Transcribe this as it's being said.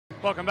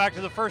Welcome back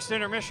to the first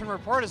intermission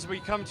report as we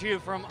come to you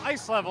from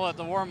ice level at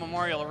the War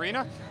Memorial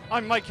Arena.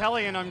 I'm Mike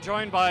Kelly and I'm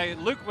joined by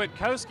Luke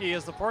Witkowski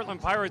as the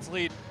Portland Pirates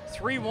lead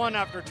 3-1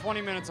 after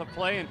 20 minutes of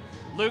play. And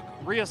Luke,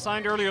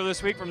 reassigned earlier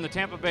this week from the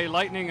Tampa Bay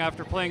Lightning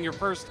after playing your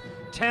first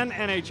 10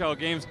 NHL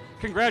games.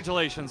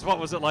 Congratulations, what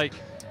was it like?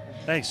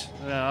 Thanks,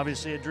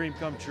 obviously a dream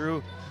come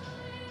true.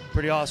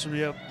 Pretty awesome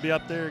to be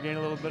up there, gain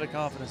a little bit of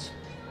confidence.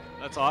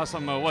 That's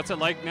awesome. What's it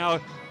like now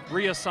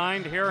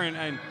reassigned here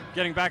and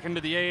getting back into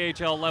the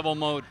AHL level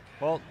mode?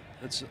 Well,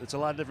 it's a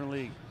lot different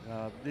league.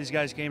 These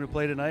guys came to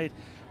play tonight.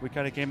 We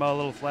kind of came out a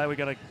little flat. We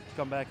got to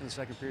come back in the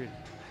second period.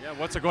 Yeah,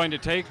 what's it going to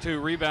take to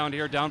rebound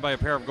here down by a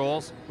pair of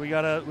goals? We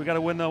gotta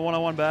win the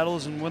one-on-one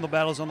battles and win the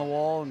battles on the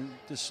wall and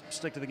just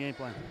stick to the game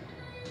plan.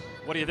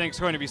 What do you think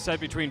is going to be said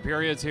between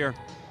periods here?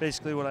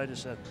 Basically what I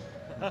just said.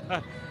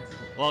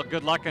 Well,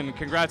 good luck and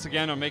congrats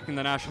again on making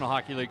the National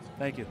Hockey League.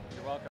 Thank you. You're welcome.